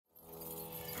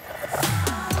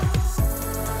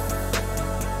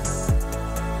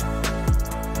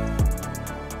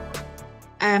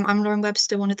I'm Lauren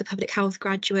Webster, one of the public health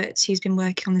graduates who's been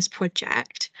working on this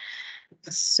project.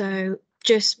 So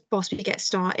just whilst we get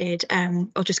started,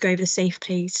 I'll just go over the Safe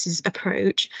Places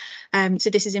approach. So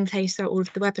this is in place throughout all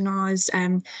of the webinars.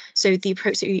 So the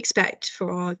approach that we expect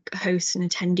for our hosts and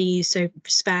attendees, so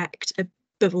respect,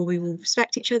 above all we will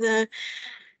respect each other.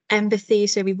 Empathy,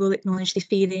 so we will acknowledge the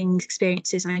feelings,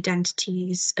 experiences and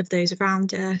identities of those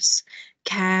around us.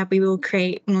 Care, we will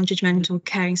create non-judgmental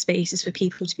caring spaces for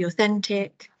people to be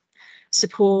authentic.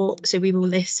 Support, so we will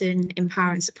listen,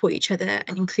 empower and support each other.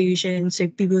 And inclusion, so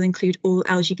we will include all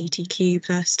LGBTQ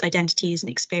plus identities and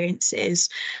experiences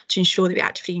to ensure that we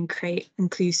actively create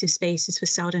inclusive spaces for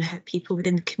seldom heard people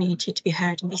within the community to be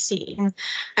heard and be seen.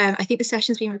 I think the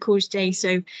session's being recorded today,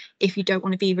 so if you don't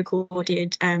want to be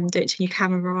recorded, don't turn your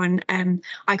camera on.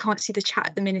 I can't see the chat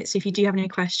at the minute, so if you do have any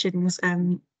questions,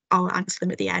 I'll answer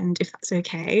them at the end if that's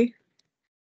okay.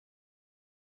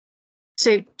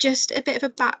 So just a bit of a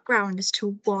background as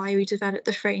to why we developed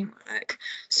the framework.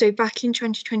 So back in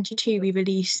 2022, we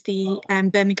released the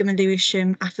Birmingham and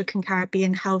Lewisham African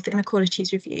Caribbean Health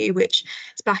Inequalities Review, which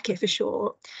is BLACHIR for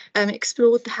short,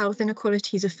 explored the health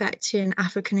inequalities affecting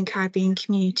African and Caribbean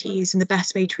communities and the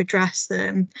best way to address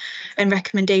them, and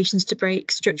recommendations to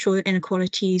break structural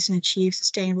inequalities and achieve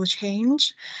sustainable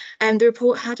change. The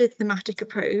report had a thematic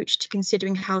approach to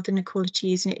considering health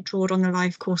inequalities, and it drawed on the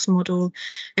life course model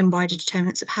and wider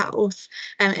determinants of health,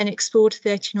 and explored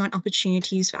 39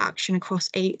 opportunities for action across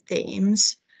 8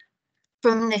 themes.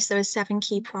 From this, there were 7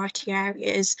 key priority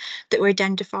areas that were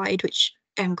identified, which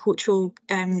cultural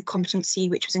competency,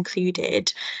 which was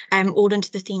included, all under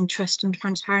the theme trust and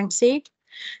transparency.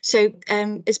 So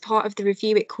as part of the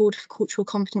review, it called for cultural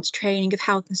competence training of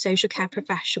health and social care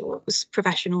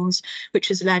professionals, which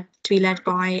was to be led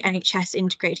by NHS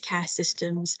integrated care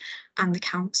systems and the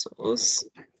councils.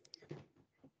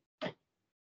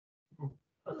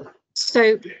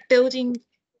 So building,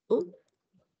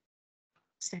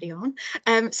 steady on.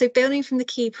 So building from the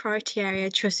key priority area,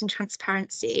 trust and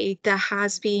transparency, there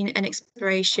has been an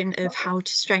exploration of how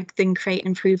to strengthen, create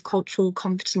and improve cultural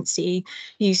competency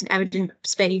using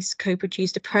evidence-based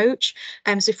co-produced approach.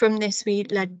 So from this, we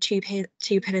led two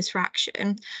pillars for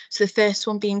action. So the first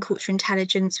one being cultural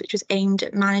intelligence, which was aimed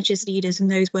at managers, leaders and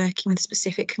those working with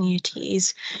specific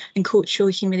communities, and cultural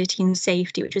humility and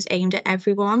safety, which was aimed at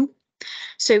everyone.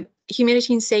 So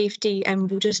humility and safety,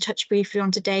 we'll just touch briefly on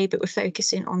today, but we're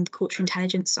focusing on the cultural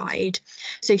intelligence side.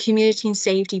 So humility and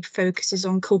safety focuses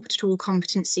on cultural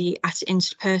competency at an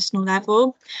interpersonal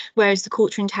level, whereas the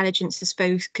cultural intelligence is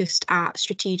focused at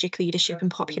strategic leadership and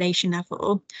population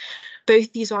level.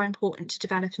 Both these are important to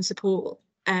develop and support.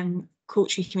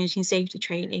 Cultural humility and safety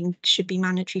training should be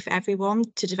mandatory for everyone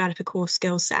to develop a core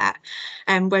skill set,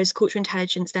 whereas cultural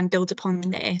intelligence then builds upon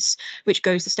this, which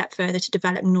goes a step further to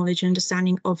develop knowledge and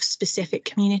understanding of specific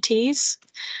communities.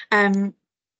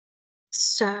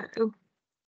 So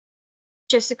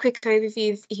just a quick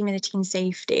overview of humility and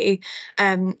safety.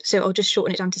 So I'll just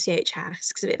shorten it down to CHS because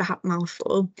it's a bit of a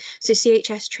mouthful. So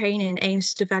CHS training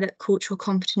aims to develop cultural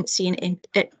competency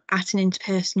at an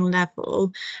interpersonal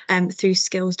level through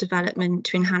skills development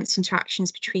to enhance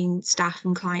interactions between staff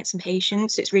and clients and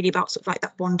patients. So it's really about sort of like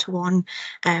that one-to-one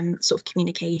sort of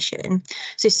communication.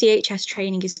 So CHS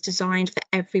training is designed for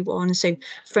everyone, so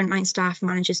frontline staff,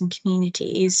 managers and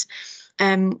communities.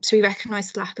 So we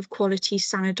recognise the lack of quality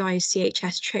standardised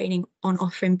CHS training on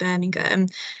offer in Birmingham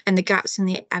and the gaps in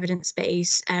the evidence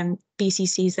base.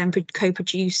 BCCs then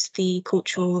co-produced the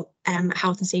cultural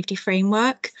health and safety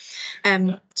framework.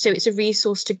 So it's a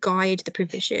resource to guide the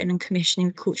provision and commissioning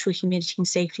of cultural humility and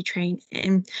safety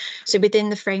training. So within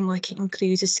the framework, it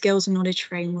includes a skills and knowledge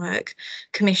framework,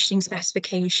 commissioning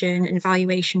specification, an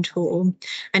evaluation tool,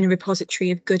 and a repository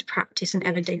of good practice and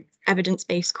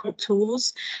evidence-based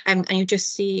tools. And you'll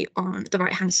just see on the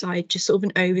right-hand side, just sort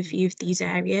of an overview of these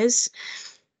areas.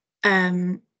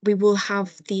 We will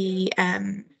have the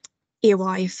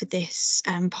EOI for this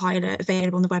pilot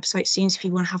available on the website soon, so if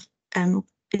you want to have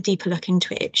a deeper look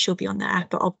into it, she'll be on there,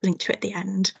 but I'll link to it at the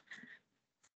end.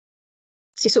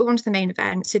 So sort of on to the main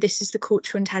event. So this is the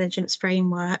cultural intelligence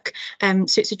framework.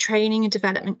 So it's a training and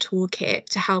development toolkit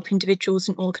to help individuals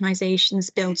and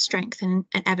organisations build, strengthen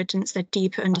and evidence their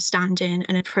deeper understanding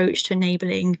and approach to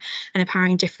enabling and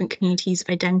empowering different communities of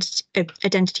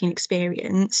identity and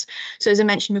experience. So as I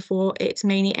mentioned before, it's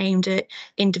mainly aimed at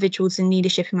individuals in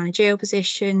leadership and managerial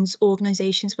positions,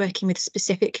 organisations working with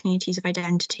specific communities of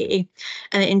identity,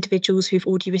 and individuals who've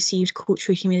already received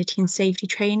cultural humility and safety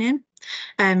training.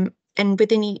 And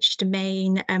within each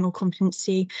domain or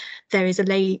competency, there is a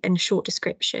lay and short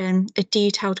description, a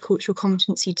detailed cultural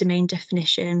competency domain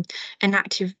definition, an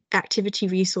activity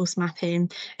resource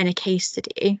mapping, and a case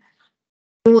study.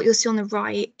 And what you'll see on the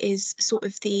right is sort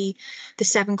of the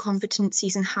 7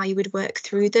 competencies and how you would work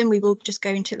through them. We will just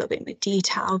go into a little bit more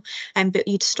detail, but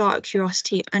you'd start at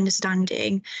curiosity,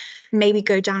 understanding, maybe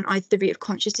go down either the route of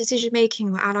conscious decision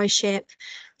making or allyship,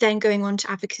 then going on to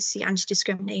advocacy,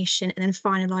 anti-discrimination, and then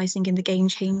finalising in the game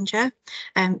changer.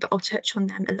 But I'll touch on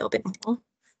them a little bit more.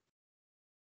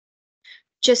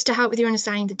 Just to help with your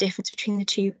understanding the difference between the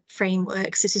two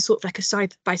frameworks, this is sort of like a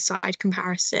side-by-side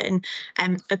comparison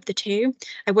of the two.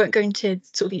 I won't go into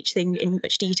sort of each thing in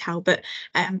much detail, but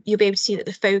you'll be able to see that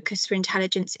the focus for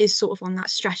intelligence is sort of on that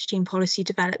strategy and policy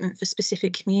development for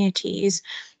specific communities,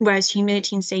 whereas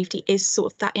humility and safety is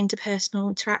sort of that interpersonal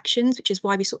interactions, which is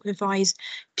why we sort of advise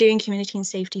doing community and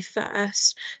safety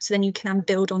first, so then you can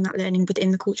build on that learning within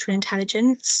the cultural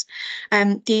intelligence.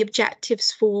 The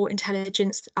objectives for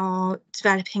intelligence are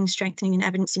developing, strengthening and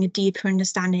evidencing a deeper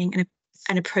understanding and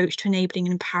an approach to enabling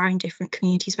and empowering different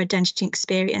communities of identity and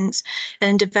experience,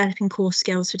 and developing core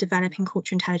skills for developing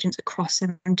cultural intelligence across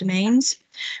their own domains.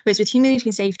 Whereas with humility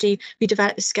and safety, we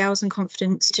develop the skills and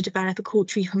confidence to develop a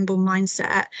culturally humble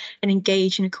mindset and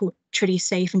engage in a culturally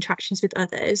safe interactions with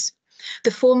others.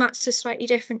 The formats are slightly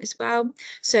different as well.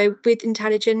 So with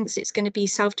intelligence, it's going to be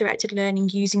self-directed learning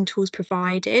using tools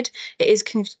provided. It is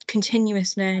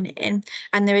continuous learning,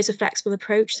 and there is a flexible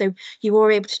approach. So you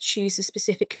are able to choose the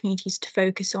specific communities to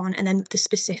focus on and then the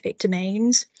specific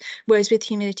domains. Whereas with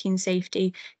humility and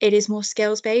safety, it is more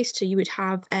skills-based. So you would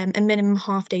have a minimum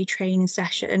half-day training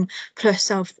session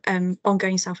plus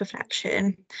ongoing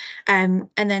self-reflection. And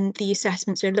then the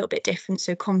assessments are a little bit different.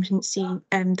 So competency,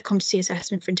 the competency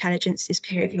assessment for intelligence is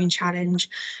peer review and challenge,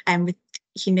 and with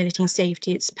humility and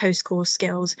safety, it's post-course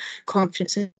skills,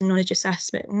 confidence and knowledge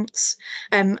assessments.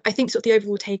 I think sort of the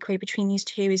overall takeaway between these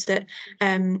two is that,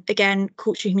 again,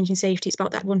 culture, humility and safety, it's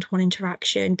about that one-to-one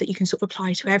interaction that you can sort of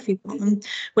apply to everyone.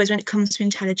 Whereas when it comes to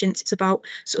intelligence, it's about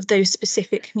sort of those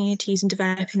specific communities and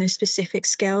developing those specific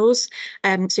skills.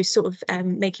 So sort of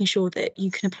making sure that you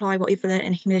can apply what you've learned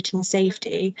in humility and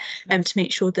safety to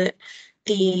make sure that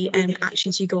the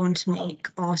actions you go on to make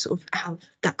are sort of have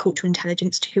that cultural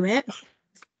intelligence to it.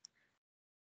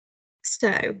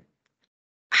 So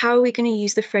how are we going to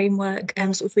use the framework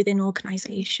sort of within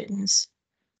organisations?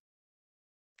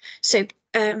 So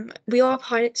we are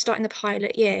starting the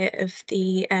pilot year of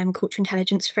the cultural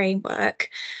intelligence framework.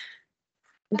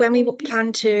 When we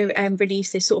plan to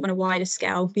release this sort of on a wider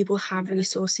scale, we will have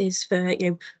resources for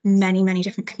many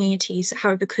different communities.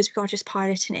 However, because we are just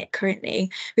piloting it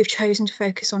currently, we've chosen to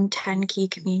focus on 10 key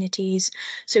communities.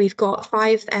 So we've got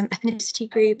 5 ethnicity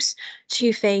groups,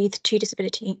 2 faith, 2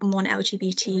 disability, and 1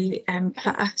 LGBT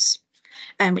plus.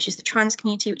 Which is the trans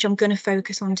community, which I'm going to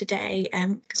focus on today,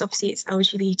 because obviously it's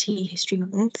LGBT History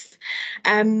Month.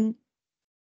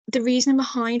 The reason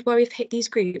behind why we've picked these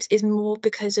groups is more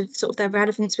because of sort of their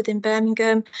relevance within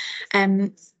Birmingham,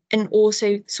 and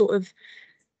also sort of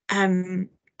the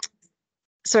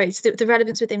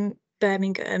relevance within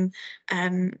Birmingham,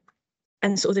 and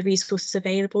sort of the resources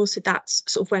available. So that's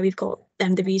sort of where we've got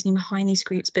the reasoning behind these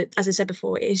groups. But as I said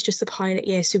before, it is just the pilot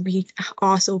year, so we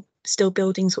are still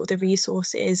building sort of the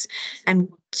resources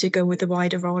to go with the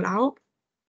wider rollout.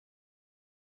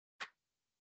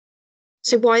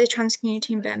 So why the trans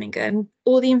community in Birmingham?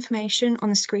 All the information on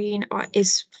the screen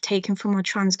is taken from our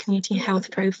trans community health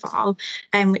profile,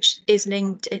 which is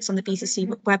linked. It's on the BCC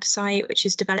website, which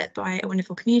is developed by a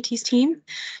wonderful communities team.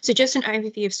 So just an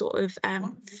overview of sort of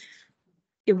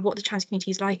what the trans community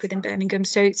is like within Birmingham.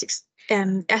 So it's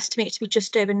estimated to be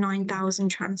just over 9,000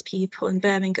 trans people in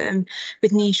Birmingham,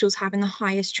 with Nichols having the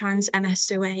highest trans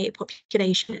MSOA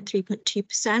population at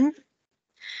 3.2%.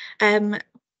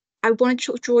 I want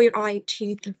to draw your eye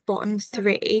to the bottom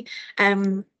 3,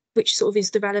 which sort of is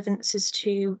the relevance as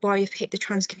to why we've picked the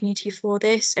trans community for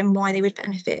this and why they would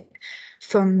benefit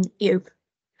from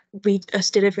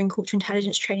us delivering cultural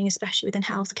intelligence training, especially within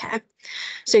healthcare.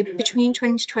 So between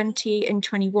 2020 and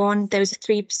 21, there was a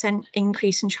 3%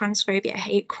 increase in transphobia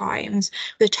hate crimes,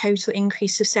 with a total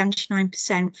increase of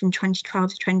 79% from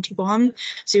 2012 to 21.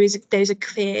 So there's a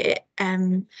clear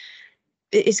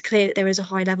it is clear that there is a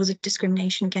high levels of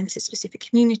discrimination against a specific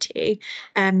community.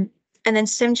 And then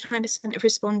 79% of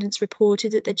respondents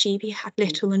reported that the GP had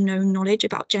little or no knowledge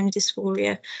about gender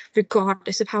dysphoria,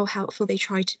 regardless of how helpful they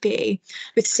tried to be,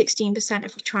 with 16%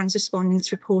 of trans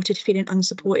respondents reported feeling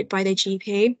unsupported by their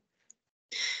GP.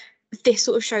 This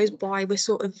sort of shows why we're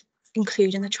sort of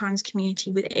including the trans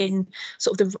community within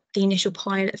sort of the initial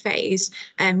pilot phase,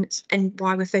 and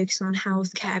why we're focusing on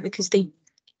healthcare, because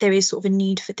there is sort of a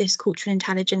need for this cultural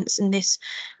intelligence and this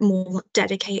more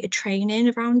dedicated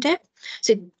training around it.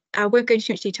 So I won't go into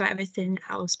too much detail about everything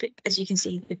else, but as you can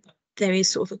see, there is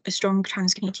sort of a strong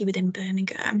trans community within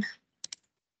Birmingham.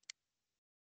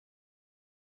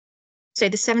 So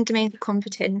the 7 domains of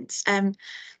competence.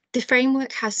 The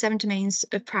framework has 7 domains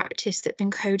of practice that have been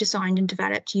co-designed and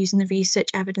developed using the research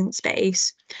evidence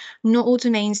base. Not all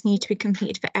domains need to be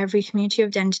completed for every community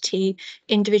identity.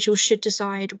 Individuals should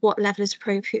decide what level is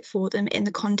appropriate for them in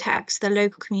the context of their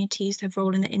local communities, their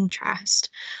role and their interest.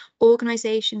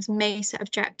 Organisations may set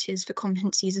objectives for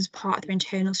competencies as part of their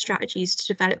internal strategies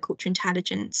to develop cultural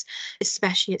intelligence,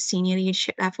 especially at senior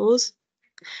leadership levels.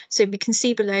 So we can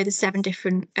see below the 7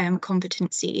 different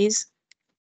competencies.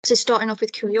 So starting off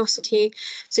with curiosity,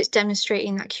 so it's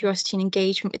demonstrating that curiosity and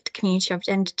engagement with the community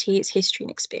identity, its history and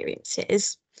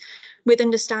experiences. With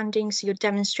understanding, so you're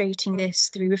demonstrating this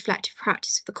through reflective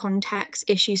practice of the context,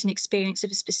 issues and experience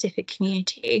of a specific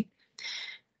community.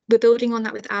 We're building on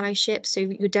that with allyship, so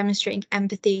you're demonstrating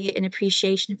empathy and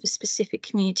appreciation of a specific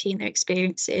community and their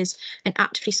experiences, and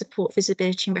actively support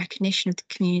visibility and recognition of the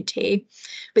community.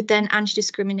 But then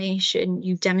anti-discrimination,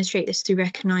 you demonstrate this through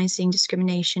recognising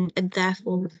discrimination and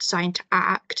therefore deciding to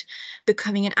act,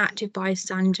 becoming an active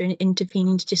bystander and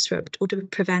intervening to disrupt or to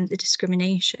prevent the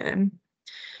discrimination.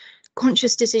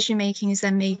 Conscious decision making is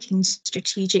then making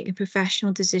strategic and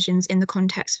professional decisions in the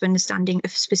context of understanding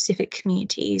of specific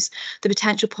communities, the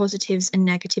potential positives and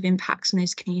negative impacts on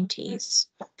those communities.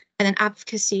 And then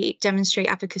advocacy, demonstrate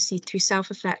advocacy through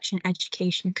self-reflection,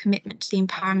 education, commitment to the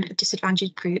empowerment of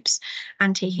disadvantaged groups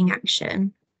and taking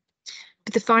action.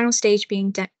 But the final stage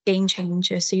being game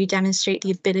changer, so you demonstrate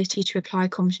the ability to apply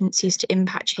competencies to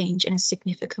impact change in a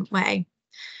significant way.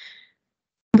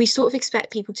 We sort of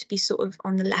expect people to be sort of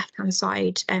on the left-hand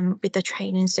side with their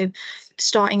training. So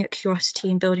starting at curiosity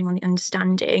and building on the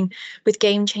understanding, with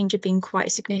game changer being quite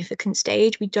a significant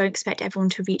stage. We don't expect everyone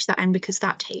to reach that end because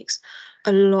that takes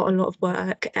a lot of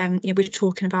work. We're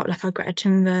talking about like our Greta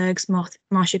Thunbergs,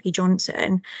 Marsha P.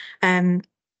 Johnson.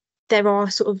 There are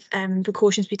sort of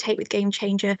precautions we take with game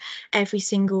changer. Every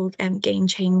single game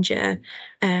changer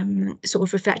sort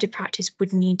of reflective practice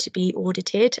would need to be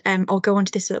audited. I'll go on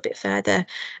to this a little bit further,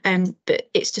 but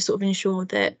it's to sort of ensure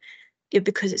that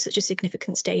because it's such a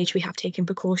significant stage, we have taken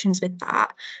precautions with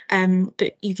that.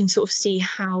 But you can sort of see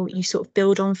how you sort of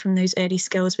build on from those early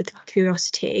skills with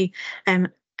curiosity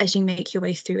as you make your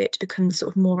way through it to become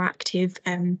sort of more active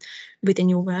within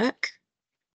your work.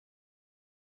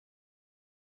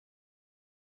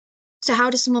 So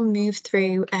how does someone move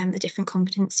through the different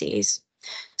competencies?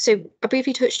 So I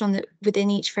briefly touched on that within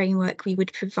each framework, we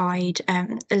would provide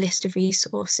a list of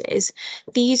resources.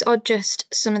 These are just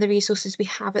some of the resources we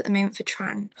have at the moment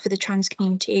for the trans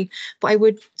community, but I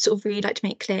would sort of really like to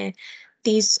make clear,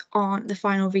 these aren't the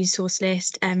final resource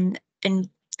list, and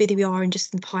whether we are in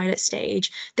just the pilot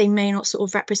stage, they may not sort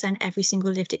of represent every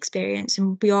single lived experience.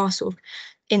 And we are sort of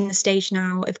in the stage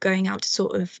now of going out to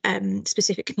sort of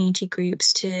specific community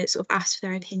groups to sort of ask for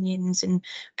their opinions and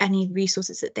any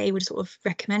resources that they would sort of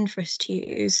recommend for us to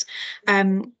use.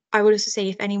 I would also say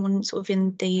if anyone sort of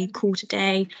in the call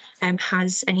today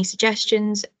has any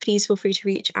suggestions, please feel free to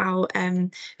reach out,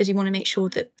 as we want to make sure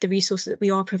that the resources that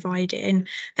we are providing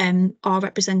are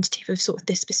representative of sort of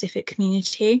this specific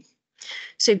community.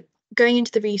 So going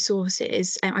into the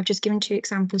resources, I've just given 2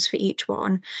 examples for each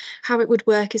one. How it would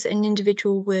work is that an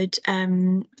individual would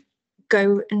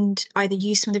go and either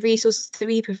use some of the resources that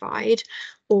we provide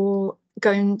or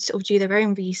go and sort of do their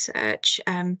own research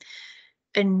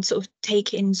and sort of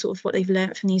take in sort of what they've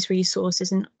learned from these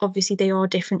resources. And obviously they are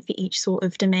different for each sort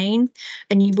of domain,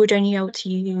 and you would only be able to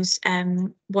use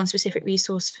one specific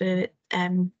resource for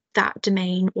that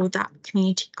domain or that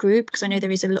community group, because I know there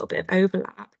is a little bit of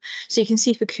overlap. So you can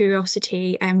see for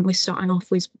curiosity, we're starting off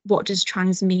with what does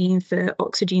trans mean for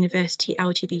Oxford University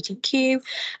LGBTQ,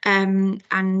 and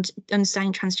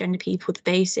understanding transgender people, the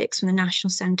basics from the National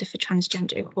Centre for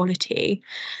Transgender Equality.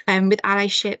 With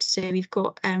allyship, so we've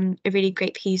got a really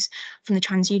great piece from the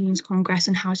Trans Unions Congress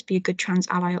on how to be a good trans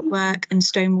ally at work, and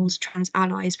Stonewall's Trans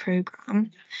Allies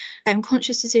programme.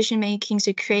 Conscious decision making,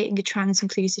 so creating a trans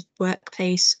inclusive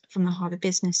workplace from the Harvard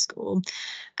Business School.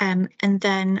 And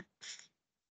then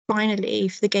finally,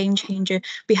 for the game changer,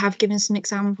 we have given some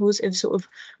examples of sort of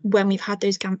when we've had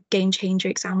those game changer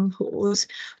examples.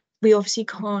 We obviously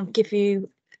can't give you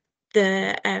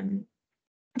the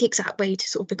the exact way to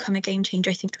sort of become a game changer,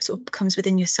 I think that sort of comes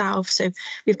within yourself. So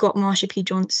we've got Marsha P.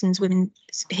 Johnson's Women's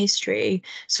History,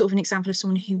 sort of an example of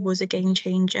someone who was a game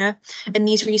changer. And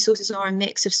these resources are a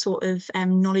mix of sort of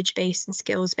knowledge-based and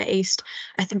skills-based.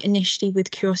 I think initially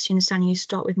with curiosity and understanding, you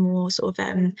start with more sort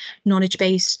of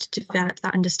knowledge-based to develop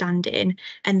that understanding,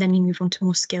 and then you move on to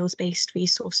more skills-based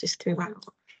resources throughout.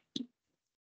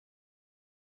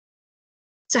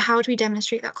 So how do we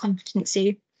demonstrate that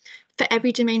competency? For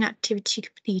every domain activity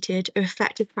completed, a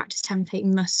reflective practice template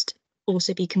must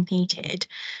also be completed.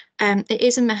 It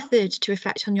is a method to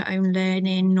reflect on your own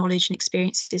learning, knowledge and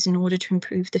experiences in order to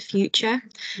improve the future.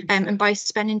 And by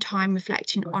spending time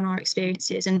reflecting on our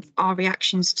experiences and our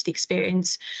reactions to the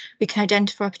experience, we can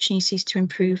identify opportunities to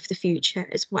improve the future,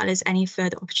 as well as any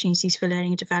further opportunities for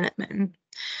learning and development.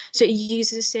 So it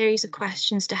uses a series of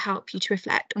questions to help you to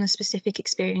reflect on a specific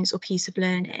experience or piece of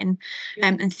learning.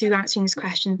 And through answering these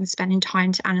questions and spending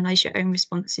time to analyse your own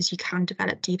responses, you can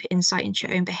develop deeper insight into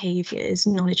your own behaviours,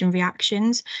 knowledge and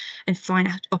reactions, and find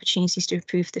out opportunities to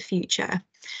improve the future.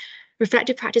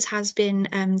 Reflective practice has been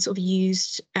sort of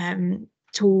used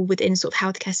tool within sort of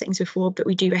healthcare settings before, but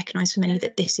we do recognise for many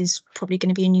that this is probably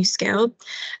going to be a new skill.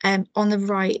 On the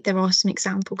right, there are some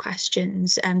example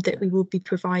questions that we will be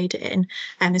providing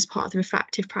as part of the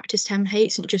reflective practice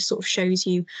templates, and it just sort of shows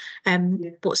you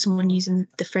what someone using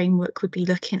the framework would be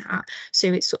looking at.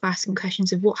 So it's sort of asking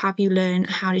questions of what have you learned,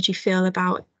 how did you feel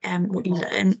about what you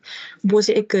learned,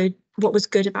 what was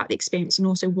good about the experience, and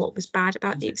also what was bad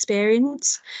about the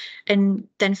experience. And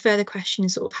then further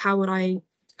questions sort of how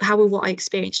will what I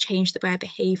experience change the way I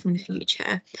behave in the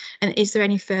future? And is there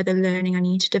any further learning I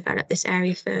need to develop this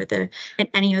area further, and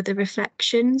any other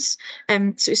reflections?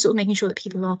 So it's sort of making sure that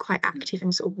people are quite active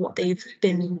in sort of what they've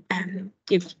been,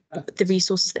 the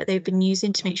resources that they've been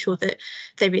using, to make sure that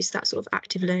there is that sort of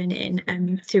active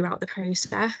learning throughout the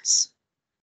process.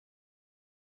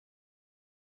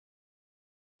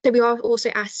 So we are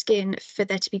also asking for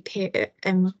there to be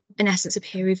in essence, a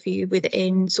peer review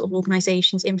within sort of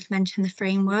organisations implementing the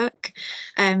framework.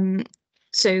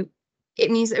 So it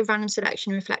means that a random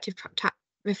selection of reflective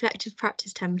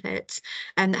practice templates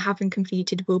that have been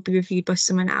completed will be reviewed by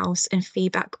someone else, and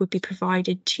feedback would be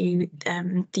provided to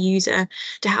the user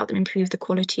to help them improve the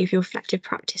quality of your reflective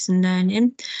practice and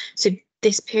learning. So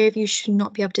this peer review should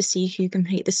not be able to see who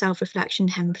complete the self-reflection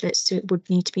templates, so it would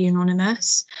need to be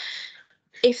anonymous.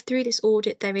 If through this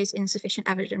audit there is insufficient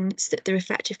evidence that the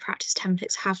reflective practice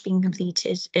templates have been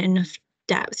completed in enough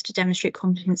depth to demonstrate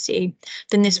competency,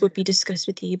 then this would be discussed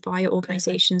with you by your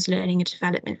organisation's learning and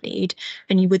development lead,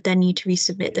 and you would then need to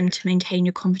resubmit them to maintain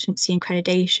your competency and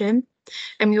accreditation.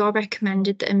 And we are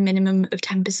recommended that a minimum of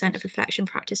 10% of reflection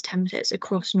practice templates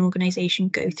across an organisation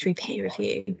go through peer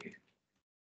review.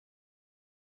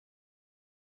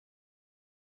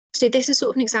 So this is sort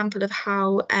of an example of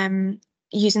how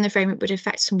using the framework would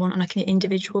affect someone on like an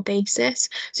individual basis.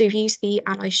 So we've used the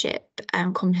allyship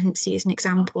competency as an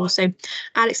example. So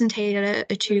Alex and Taylor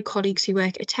are two colleagues who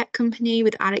work at a tech company,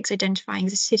 with Alex identifying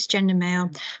as a cisgender male,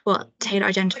 while Taylor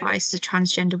identifies as a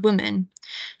transgender woman.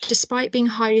 Despite being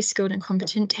highly skilled and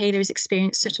competent, Taylor has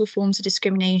experienced subtle forms of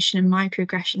discrimination and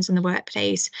microaggressions in the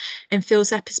workplace, and feels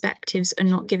their perspectives are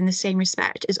not given the same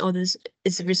respect as others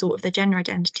as a result of their gender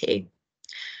identity.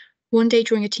 One day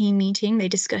during a team meeting, they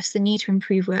discussed the need to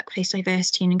improve workplace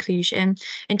diversity and inclusion,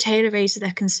 and Taylor raises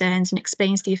their concerns and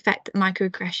explains the effect that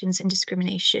microaggressions and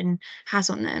discrimination has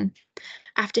on them.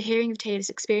 After hearing of Taylor's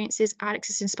experiences, Alex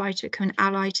is inspired to become an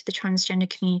ally to the transgender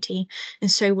community, and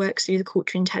so works through the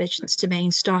cultural intelligence domain,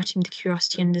 starting with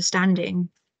curiosity and understanding.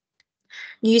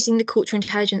 Using the cultural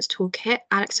intelligence toolkit,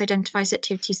 Alex identifies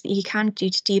activities that he can do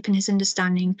to deepen his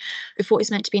understanding of what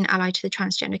is meant to be an ally to the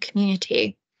transgender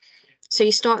community. So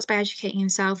he starts by educating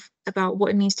himself about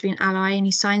what it means to be an ally, and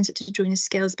he signs up to join a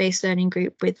skills-based learning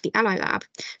group with the Ally Lab,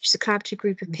 which is a collaborative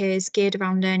group of peers geared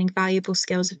around learning valuable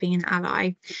skills of being an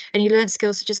ally. And he learns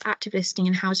skills such as active listening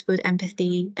and how to build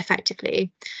empathy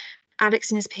effectively.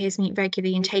 Alex and his peers meet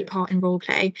regularly and take part in role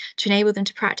play to enable them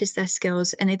to practice their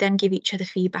skills, and they then give each other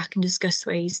feedback and discuss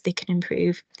ways they can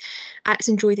improve. Alex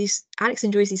enjoys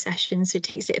these sessions, so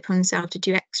takes it upon himself to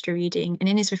do extra reading, and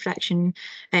in his reflection,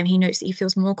 he notes that he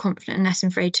feels more confident and less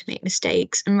afraid to make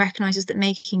mistakes, and recognises that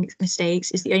making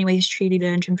mistakes is the only way he's truly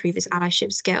learned to improve his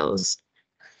allyship skills.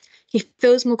 He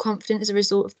feels more confident as a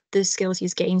result of the skills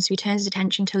he's gained, so he turns his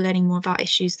attention to learning more about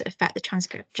issues that affect the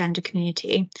transgender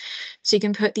community, so he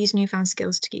can put these newfound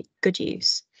skills to good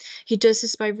use. He does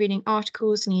this by reading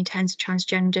articles, and he attends a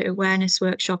transgender awareness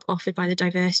workshop offered by the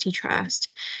Diversity Trust.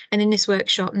 And in this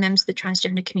workshop, members of the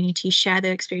transgender community share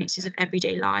their experiences of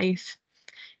everyday life.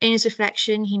 In his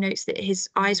reflection, he notes that his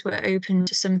eyes were open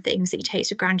to some things that he takes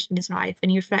for granted in his life,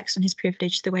 and he reflects on his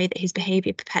privilege, the way that his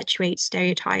behaviour perpetuates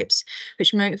stereotypes,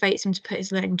 which motivates him to put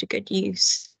his learning to good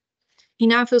use. He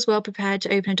now feels well prepared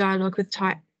to open a dialogue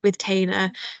with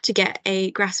Taylor to get a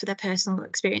grasp of their personal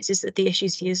experiences of the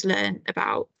issues he has learned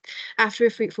about. After a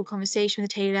fruitful conversation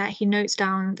with Taylor, he notes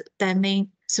down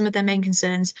some of their main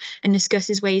concerns and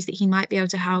discusses ways that he might be able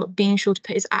to help, being sure to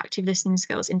put his active listening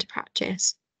skills into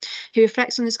practice. He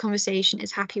reflects on this conversation,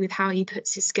 is happy with how he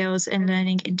puts his skills and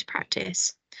learning into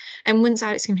practice. And once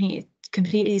Alex completed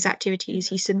these activities,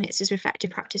 he submits his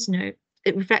reflective notes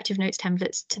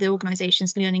templates to the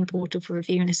organisation's learning portal for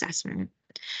review and assessment.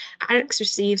 Alex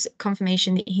receives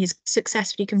confirmation that he has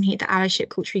successfully completed the allyship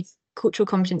cultural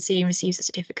competency and receives a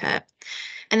certificate.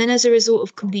 And then as a result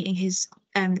of completing his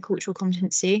cultural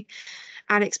competency,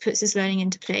 Alex puts his learning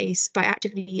into place by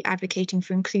actively advocating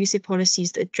for inclusive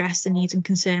policies that address the needs and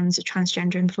concerns of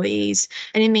transgender employees.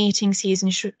 And in meetings, he is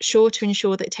sure to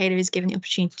ensure that Taylor is given the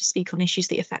opportunity to speak on issues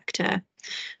that affect her.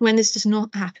 When this does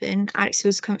not happen, Alex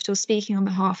feels comfortable speaking on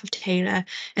behalf of Taylor,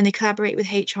 and they collaborate with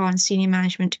HR and senior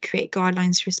management to create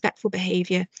guidelines for respectful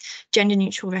behaviour,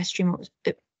 gender-neutral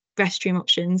restroom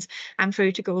options, and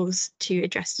protocols to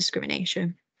address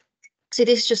discrimination. So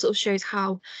this just sort of shows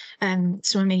how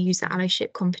someone may use the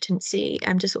allyship competency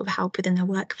to sort of help within their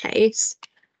workplace.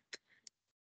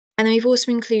 And then we've also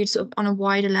included sort of on a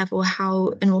wider level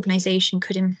how an organisation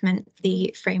could implement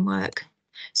the framework.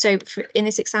 So in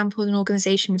this example, an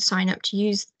organisation would sign up to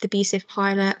use the BCIF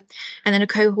pilot, and then a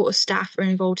cohort of staff are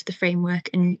involved in the framework,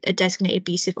 and a designated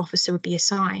BCIF officer would be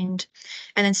assigned.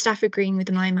 And then staff agreeing with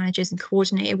the line managers and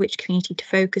coordinator which community to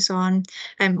focus on,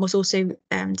 was also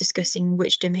discussing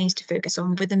which domains to focus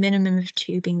on, with a minimum of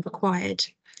 2 being required.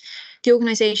 The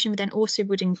organisation would then also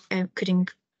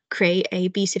create a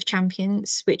BCIF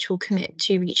champions, which will commit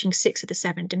to reaching 6 of the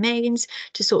 7 domains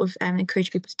to sort of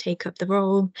encourage people to take up the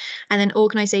role. And then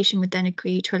organisation would then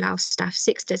agree to allow staff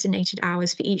 6 designated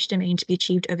hours for each domain to be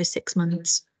achieved over 6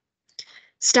 months.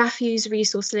 Staff use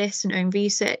resource lists and own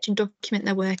research and document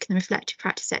their work in the reflective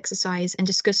practice exercise and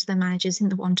discuss with their managers in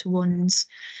the one-to-ones.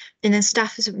 And then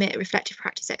staff submit reflective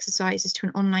practice exercises to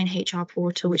an online HR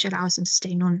portal, which allows them to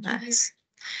stay anonymous.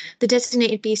 The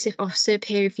designated BCIF officer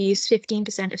peer reviews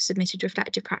 15% of submitted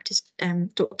reflective practice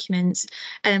documents,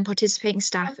 and participating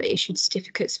staff are issued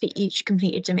certificates for each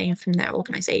completed domain from their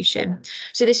organisation.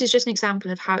 So this is just an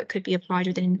example of how it could be applied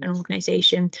within an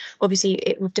organisation. Obviously,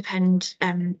 it would depend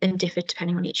and differ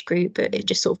depending on each group, but it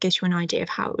just sort of gives you an idea of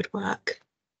how it would work.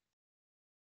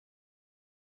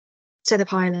 So the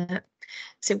pilot.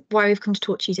 So why we've come to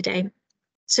talk to you today.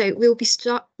 So we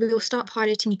will start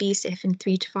piloting BCIF in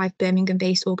 3 to 5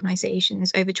 Birmingham-based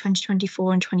organisations over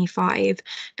 2024 and 25,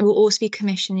 and we'll also be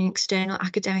commissioning external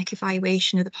academic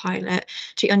evaluation of the pilot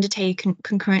to be undertaken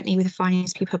concurrently with the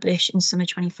findings to be published in summer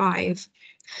 25.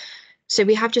 So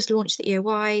we have just launched the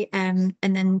EOI, and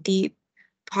then the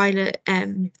pilot,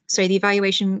 the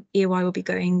evaluation EOI will be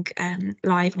going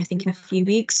live, I think, in a few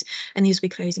weeks, and these will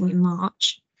be closing in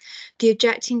March. The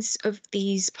objectives of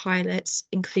these pilots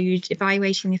include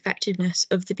evaluating the effectiveness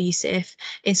of the BCIF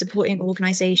in supporting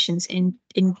organisations and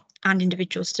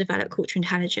individuals to develop cultural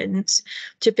intelligence,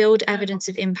 to build evidence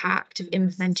of impact of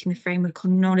implementing the framework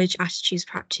on knowledge, attitudes,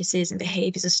 practices and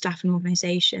behaviours of staff and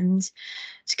organisations,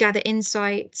 to gather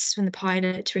insights from the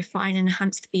pilot to refine and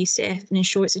enhance the BCIF and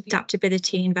ensure its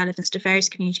adaptability and relevance to various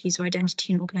communities or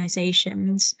identity and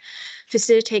organisations,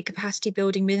 facilitate capacity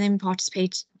building within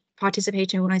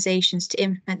participating organisations to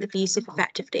implement the BCIF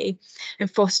effectively,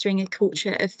 and fostering a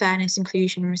culture of fairness,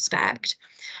 inclusion and respect,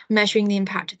 measuring the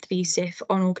impact of the BCIF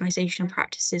on organisational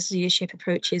practices, leadership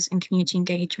approaches and community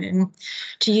engagement,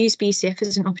 to use BCIF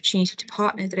as an opportunity to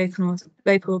partner with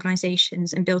local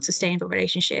organisations and build sustainable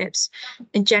relationships,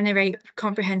 and generate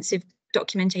comprehensive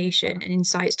documentation and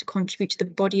insights to contribute to the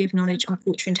body of knowledge on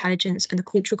cultural intelligence and the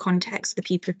cultural context of the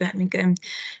people of Birmingham,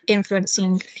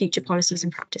 influencing future policies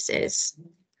and practices.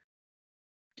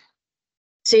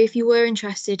 So if you were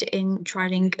interested in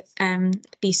trialling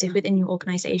BCIF within your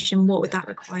organisation, what would that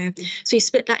require? So we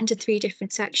split that into 3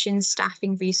 different sections: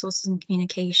 staffing, resources and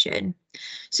communication.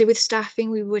 So with staffing,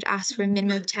 we would ask for a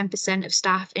minimum of 10% of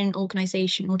staff in an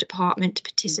organisation or department to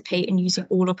participate in using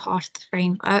all or part of the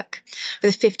framework,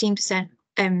 with a 15%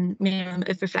 minimum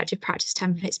of reflective practice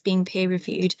templates being peer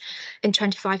reviewed, and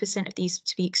 25% of these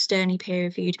to be externally peer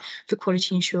reviewed for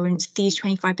quality assurance. These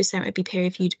 25% would be peer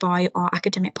reviewed by our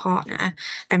academic partner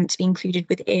to be included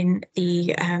within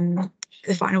the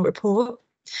final report.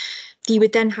 You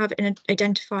would then have an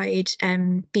identified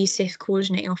BCIF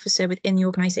coordinating officer within the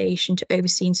organisation to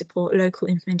oversee and support local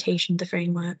implementation of the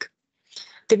framework.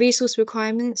 The resource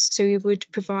requirements, so we would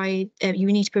provide, you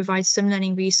would need to provide some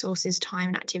learning resources, time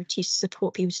and activities to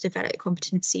support people to develop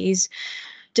competencies.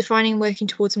 Defining working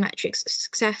towards metrics of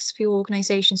success for your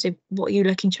organisation, so what you're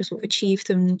looking to sort of achieve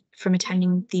them from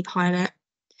attending the pilot.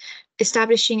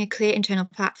 Establishing a clear internal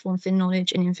platform for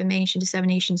knowledge and information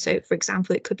dissemination. So, for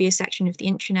example, it could be a section of the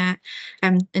intranet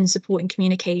and supporting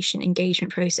communication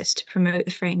engagement process to promote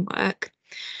the framework.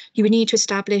 You would need to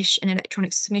establish an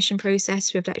electronic submission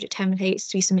process with lecture templates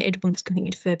to be submitted once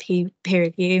completed for peer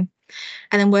review.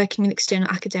 And then working with external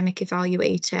academic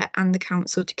evaluator and the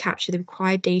council to capture the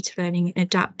required data learning and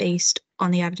adapt based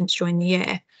on the evidence during the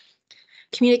year.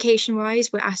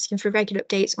 Communication-wise, we're asking for regular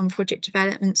updates on project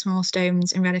developments,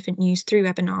 milestones, and relevant news through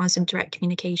webinars and direct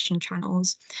communication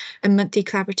channels, and monthly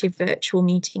collaborative virtual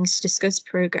meetings to discuss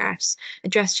progress,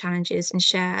 address challenges, and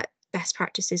share best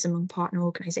practices among partner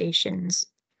organisations.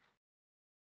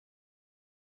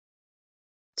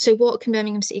 So what can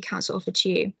Birmingham City Council offer to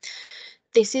you?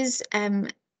 This is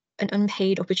an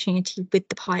unpaid opportunity with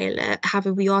the pilot.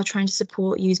 However, we are trying to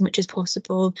support you as much as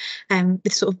possible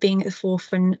with sort of being at the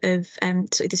forefront of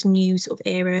sort of this new sort of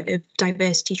era of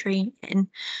diversity training.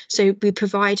 So we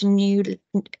provide a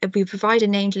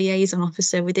named liaison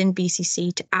officer within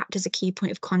BCC to act as a key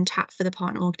point of contact for the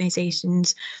partner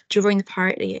organisations during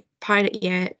the pilot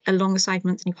year alongside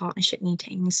monthly partnership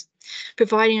meetings,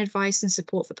 providing advice and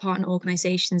support for partner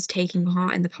organisations taking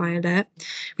part in the pilot.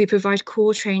 We provide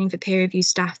core training for peer review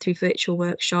staff through virtual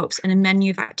workshops and a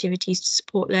menu of activities to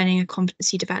support learning and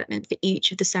competency development for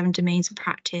each of the 7 domains of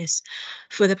practice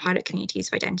for the pilot communities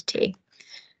of identity.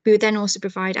 We would then also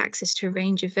provide access to a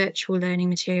range of virtual learning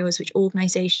materials which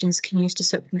organisations can use to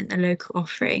supplement their local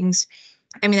offerings.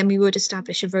 And then we would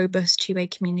establish a robust two-way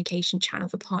communication channel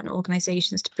for partner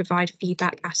organisations to provide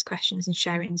feedback, ask questions and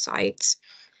share insights.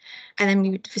 And then we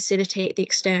would facilitate the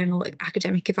external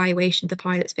academic evaluation of the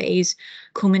pilot phase,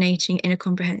 culminating in a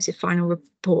comprehensive final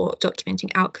report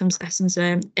documenting outcomes, lessons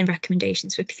learned and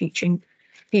recommendations for future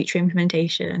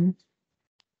implementation.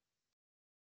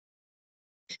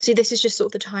 So this is just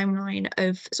sort of the timeline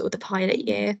of sort of the pilot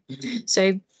year.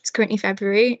 So it's currently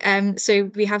February. So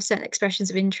we have sent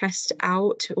expressions of interest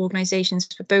out to organisations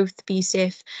for both the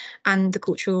BCIF and the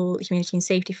Cultural Community and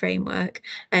Safety Framework,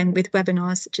 with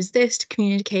webinars such as this to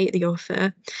communicate the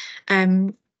offer.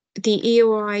 The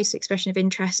EOI, so expression of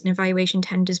interest and evaluation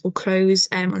tenders, will close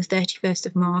on the 31st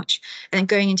of March. And then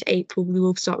going into April, we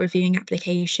will start reviewing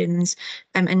applications,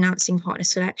 announcing partner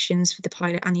selections for the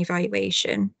pilot and the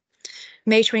evaluation.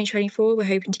 May 2024, we're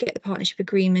hoping to get the partnership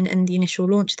agreement and the initial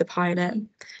launch of the pilot.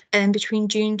 And between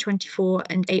June 24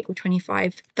 and April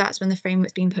 25, that's when the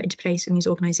framework's been put into place in these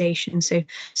organisations. So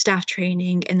staff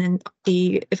training, and then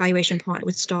the evaluation partner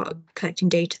would start collecting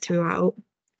data throughout.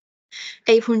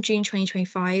 April and June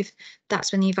 2025,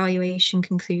 that's when the evaluation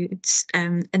concludes,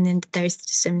 and then there's the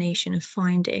dissemination of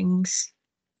findings.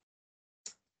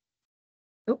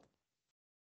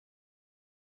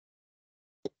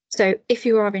 So if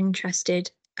you are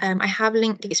interested, I have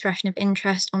linked the expression of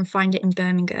interest on Find It in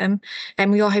Birmingham,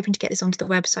 and we are hoping to get this onto the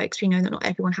website because we know that not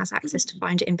everyone has access to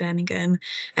Find It in Birmingham,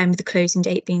 with the closing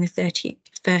date being the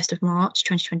 31st of March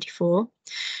 2024.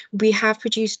 We have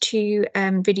produced 2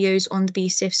 videos on the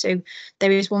BCIF. So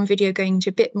there is one video going into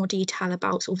a bit more detail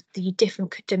about sort of the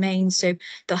different domains. So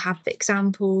they'll have the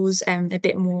examples and a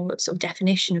bit more sort of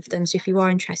definition of them. So if you are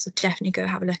interested, definitely go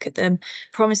have a look at them.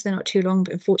 Promise they're not too long,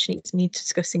 but unfortunately it's me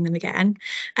discussing them again.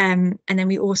 And then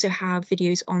we also have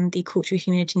videos on the cultural,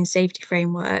 community and safety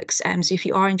frameworks. So if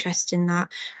you are interested in that,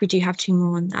 we do have 2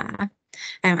 more on there.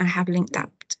 I have linked that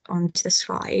onto the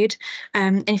slide.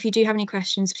 And if you do have any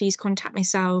questions, please contact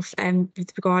myself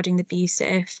regarding the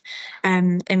BCIF,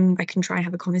 and I can try and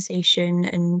have a conversation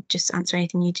and just answer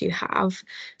anything you do have.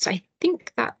 So I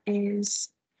think that is...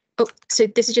 Oh, so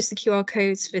this is just the QR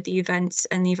codes for the events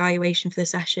and the evaluation for the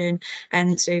session.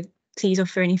 And so please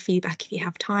offer any feedback if you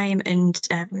have time, and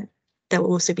there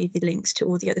will also be the links to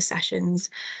all the other sessions.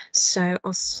 So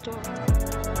I'll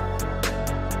stop.